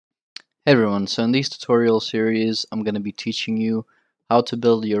Hey everyone, so in this tutorial series I'm going to be teaching you how to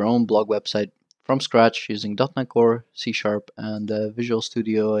build your own blog website from scratch using .NET Core, C Sharp, and Visual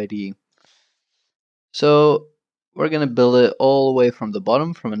Studio IDE. So we're going to build it all the way from the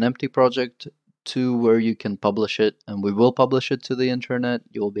bottom, from an empty project to where you can publish it, and we will publish it to the internet.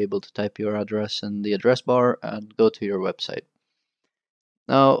 You will be able to type your address in the address bar and go to your website.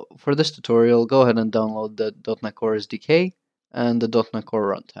 Now for this tutorial, go ahead and download the .NET Core SDK and the .NET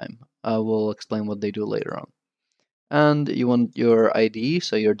Core runtime. I will explain what they do later on. And you want your IDE,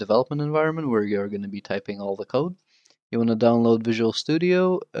 so your development environment where you're going to be typing all the code. You want to download Visual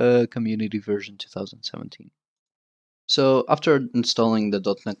Studio Community version 2017. So after installing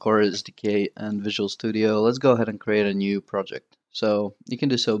the .NET Core SDK and Visual Studio, let's go ahead and create a new project. So you can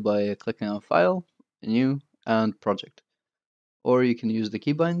do so by clicking on File, New, and Project. Or you can use the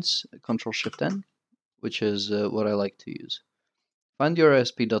keybinds, Ctrl-Shift-N, which is what I like to use. Find your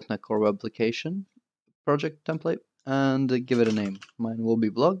ASP.NET Core Web Application project template and give it a name. Mine will be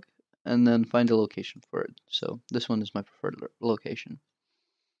blog, and then find a location for it. So this one is my preferred location.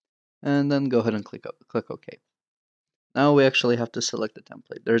 And then go ahead and click OK. Now we actually have to select the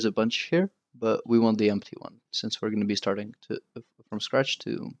template. There's a bunch here, but we want the empty one since we're going to be starting from scratch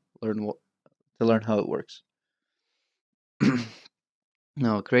to learn how it works.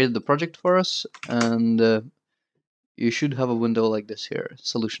 Now it created the project for us, and you should have a window like this here,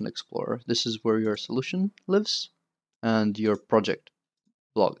 Solution Explorer. This is where your solution lives and your project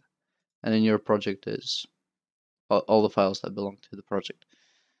blog. And in your project is all the files that belong to the project.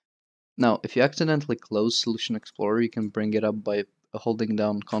 Now, if you accidentally close Solution Explorer, you can bring it up by holding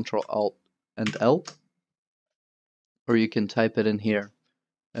down Ctrl Alt and L, or you can type it in here,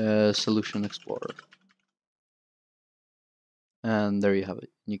 Solution Explorer. And there you have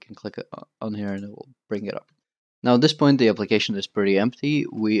it. You can click it on here and it will bring it up. Now at this point the application is pretty empty.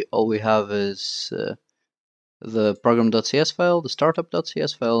 All we have is the program.cs file, the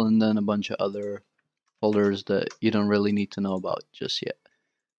startup.cs file, and then a bunch of other folders that you don't really need to know about just yet.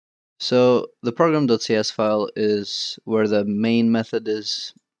 So the program.cs file is where the main method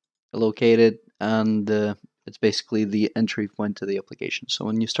is located, and it's basically the entry point to the application. So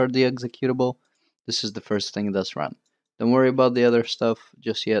when you start the executable, this is the first thing that's run. Don't worry about the other stuff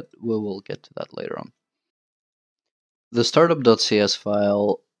just yet, we will get to that later on. The startup.cs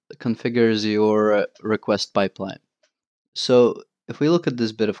file configures your request pipeline. So if we look at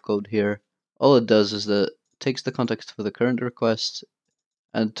this bit of code here, all it does is that it takes the context for the current request,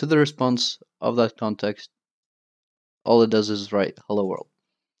 and to the response of that context, all it does is write hello world.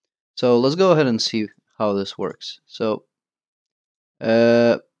 So let's go ahead and see how this works. So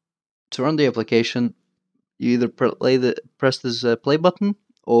to run the application, you either press this play button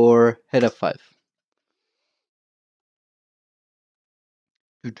or hit F5.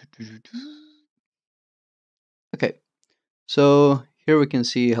 Okay, so here we can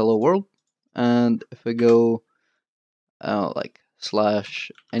see hello world, and if we go like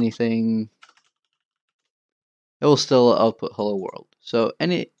slash anything, it will still output hello world. So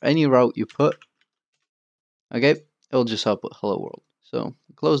any route you put, okay, it will just output hello world. So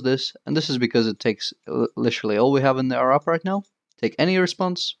close this, and this is because it takes literally all we have in our app right now. Take any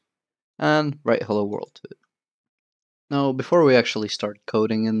response and write hello world to it. Now, before we actually start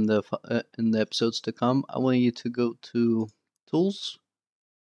coding in the episodes to come, I want you to go to Tools,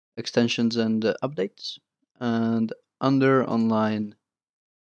 Extensions, and Updates, and under Online,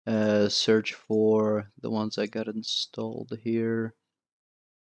 search for the ones I got installed here.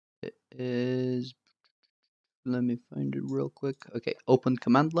 It is, let me find it real quick. Okay, open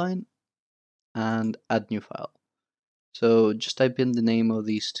command line and add new file. So just type in the name of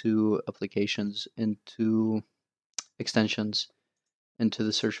these two applications into extensions into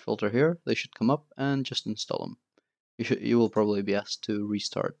the search filter here. They should come up, and just install them. You will probably be asked to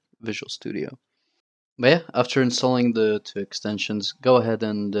restart Visual Studio. But yeah, after installing the two extensions, go ahead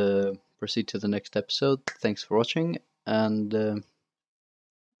and proceed to the next episode. Thanks for watching, and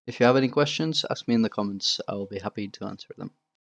if you have any questions, ask me in the comments. I will be happy to answer them.